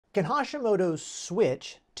Can Hashimoto's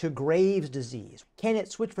switch to Graves' disease? Can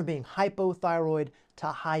it switch from being hypothyroid to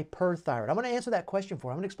hyperthyroid? I'm going to answer that question for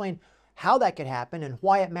you. I'm going to explain how that could happen and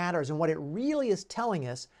why it matters and what it really is telling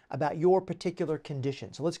us about your particular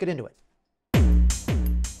condition. So let's get into it.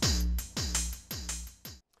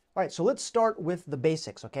 All right, so let's start with the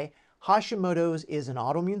basics, okay? Hashimoto's is an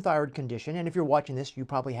autoimmune thyroid condition, and if you're watching this, you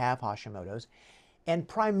probably have Hashimoto's. And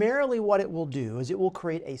primarily what it will do is it will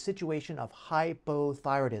create a situation of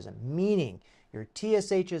hypothyroidism, meaning your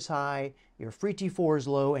TSH is high, your free T4 is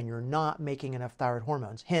low, and you're not making enough thyroid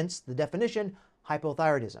hormones. Hence, the definition,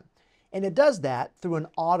 hypothyroidism. And it does that through an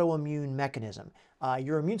autoimmune mechanism.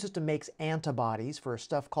 Your immune system makes antibodies for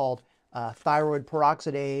stuff called thyroid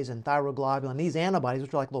peroxidase and thyroglobulin. These antibodies,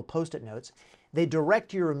 which are like little post-it notes, they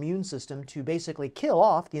direct your immune system to basically kill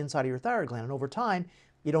off the inside of your thyroid gland. And over time,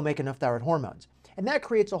 you don't make enough thyroid hormones. And that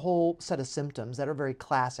creates a whole set of symptoms that are very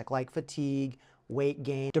classic, like fatigue, weight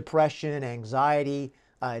gain, depression, anxiety,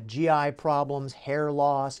 GI problems, hair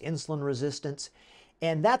loss, insulin resistance.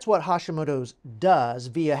 And that's what Hashimoto's does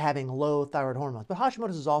via having low thyroid hormones. But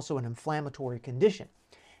Hashimoto's is also an inflammatory condition.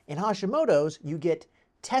 In Hashimoto's, you get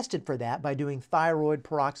tested for that by doing thyroid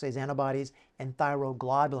peroxidase antibodies and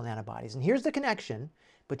thyroglobulin antibodies. And here's the connection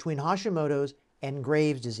between Hashimoto's and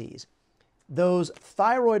Graves' disease. Those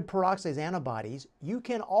thyroid peroxidase antibodies you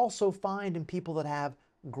can also find in people that have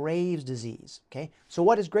Graves' disease, okay? So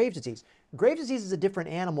what is Graves' disease? Graves' disease is a different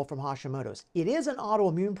animal from Hashimoto's. It is an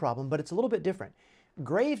autoimmune problem, but it's a little bit different.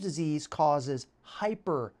 Graves' disease causes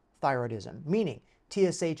hyperthyroidism, meaning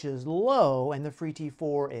TSH is low and the free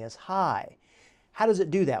T4 is high. How does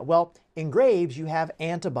it do that? Well, in Graves, you have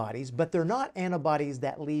antibodies, but they're not antibodies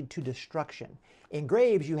that lead to destruction. In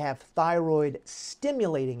Graves, you have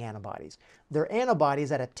thyroid-stimulating antibodies. They're antibodies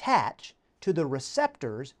that attach to the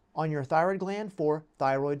receptors on your thyroid gland for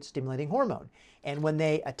thyroid-stimulating hormone. And when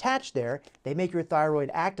they attach there, they make your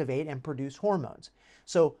thyroid activate and produce hormones.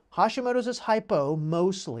 So Hashimoto's is hypo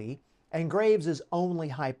mostly, and Graves is only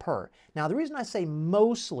hyper. Now, the reason I say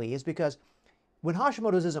mostly is because when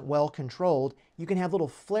Hashimoto's isn't well controlled, you can have little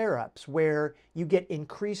flare-ups where you get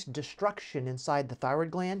increased destruction inside the thyroid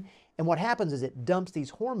gland. And what happens is it dumps these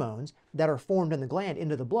hormones that are formed in the gland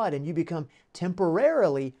into the blood, and you become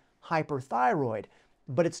temporarily hyperthyroid.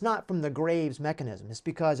 But it's not from the Graves mechanism. It's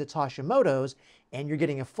because it's Hashimoto's and you're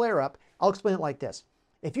getting a flare-up. I'll explain it like this.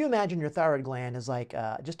 If you imagine your thyroid gland is like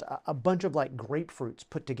just a bunch of like grapefruits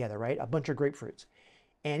put together, right? A bunch of grapefruits.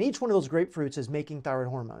 And each one of those grapefruits is making thyroid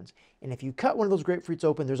hormones. And if you cut one of those grapefruits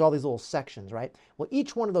open, there's all these little sections, right? Well,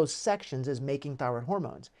 each one of those sections is making thyroid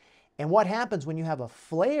hormones. And what happens when you have a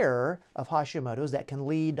flare of Hashimoto's that can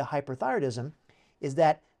lead to hyperthyroidism is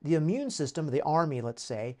that the immune system, the army, let's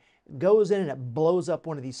say, goes in and it blows up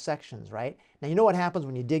one of these sections, right? Now, you know what happens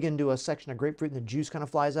when you dig into a section of grapefruit and the juice kind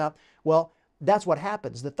of flies out? Well, that's what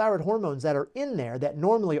happens. The thyroid hormones that are in there that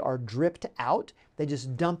normally are dripped out, they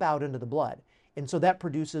just dump out into the blood. And so that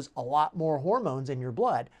produces a lot more hormones in your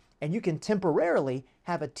blood. And you can temporarily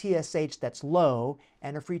have a TSH that's low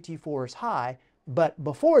and a free T4 is high. But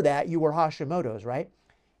before that, you were Hashimoto's, right?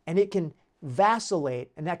 And it can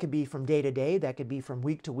vacillate, and that could be from day to day, that could be from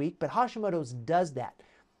week to week, but Hashimoto's does that.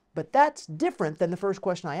 But that's different than the first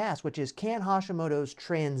question I asked, which is, can Hashimoto's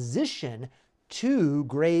transition to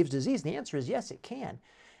Graves' disease? The answer is yes, it can.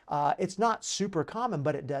 It's not super common,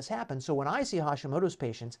 but it does happen. So when I see Hashimoto's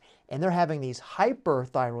patients and they're having these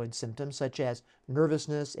hyperthyroid symptoms such as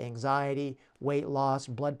nervousness, anxiety, weight loss,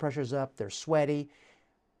 blood pressure's up, they're sweaty,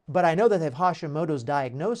 but I know that they have Hashimoto's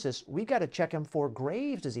diagnosis, we got to check them for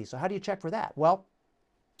Graves' disease. So how do you check for that? Well,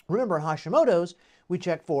 remember in Hashimoto's, we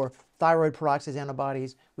check for thyroid peroxidase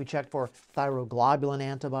antibodies, we check for thyroglobulin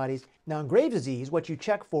antibodies. Now in Graves' disease, what you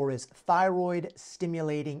check for is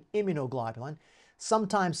thyroid-stimulating immunoglobulin.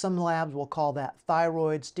 Sometimes some labs will call that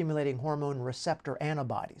thyroid-stimulating hormone receptor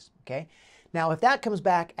antibodies, okay? Now, if that comes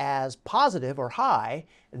back as positive or high,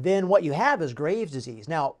 then what you have is Graves' disease.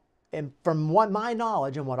 Now, and from what my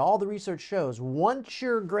knowledge and what all the research shows, once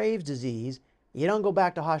you're Graves' disease, you don't go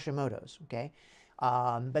back to Hashimoto's, okay?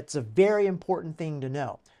 That's a very important thing to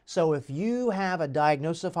know. So if you have a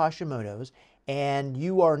diagnosis of Hashimoto's and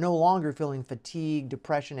you are no longer feeling fatigue,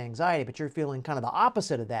 depression, anxiety, but you're feeling kind of the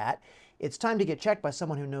opposite of that, it's time to get checked by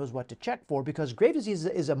someone who knows what to check for, because Graves' disease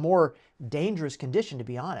is a more dangerous condition, to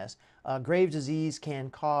be honest. Graves' disease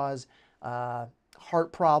can cause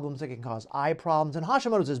heart problems, it can cause eye problems, and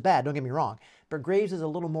Hashimoto's is bad, don't get me wrong, but Graves is a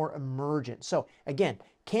little more emergent. So again,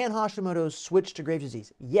 can Hashimoto's switch to Graves'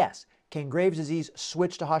 disease? Yes. Can Graves' disease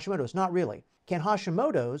switch to Hashimoto's? Not really. Can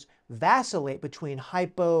Hashimoto's vacillate between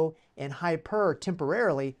hypo and hyper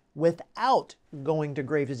temporarily? without going to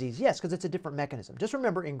Graves' disease? Yes, because it's a different mechanism. Just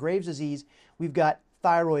remember, in Graves' disease, we've got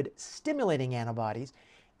thyroid stimulating antibodies,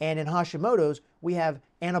 and in Hashimoto's, we have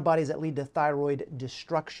antibodies that lead to thyroid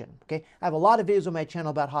destruction. Okay, I have a lot of videos on my channel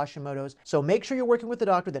about Hashimoto's, so make sure you're working with a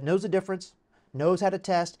doctor that knows the difference, knows how to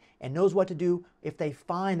test, and knows what to do if they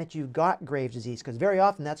find that you've got Graves' disease, because very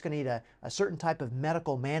often that's going to need a certain type of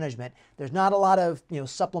medical management. There's not a lot of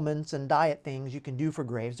supplements and diet things you can do for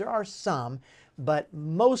Graves'. There are some, but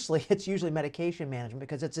mostly it's usually medication management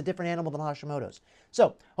because it's a different animal than Hashimoto's.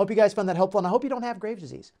 So hope you guys found that helpful, and I hope you don't have Graves'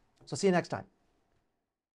 disease. So see you next time.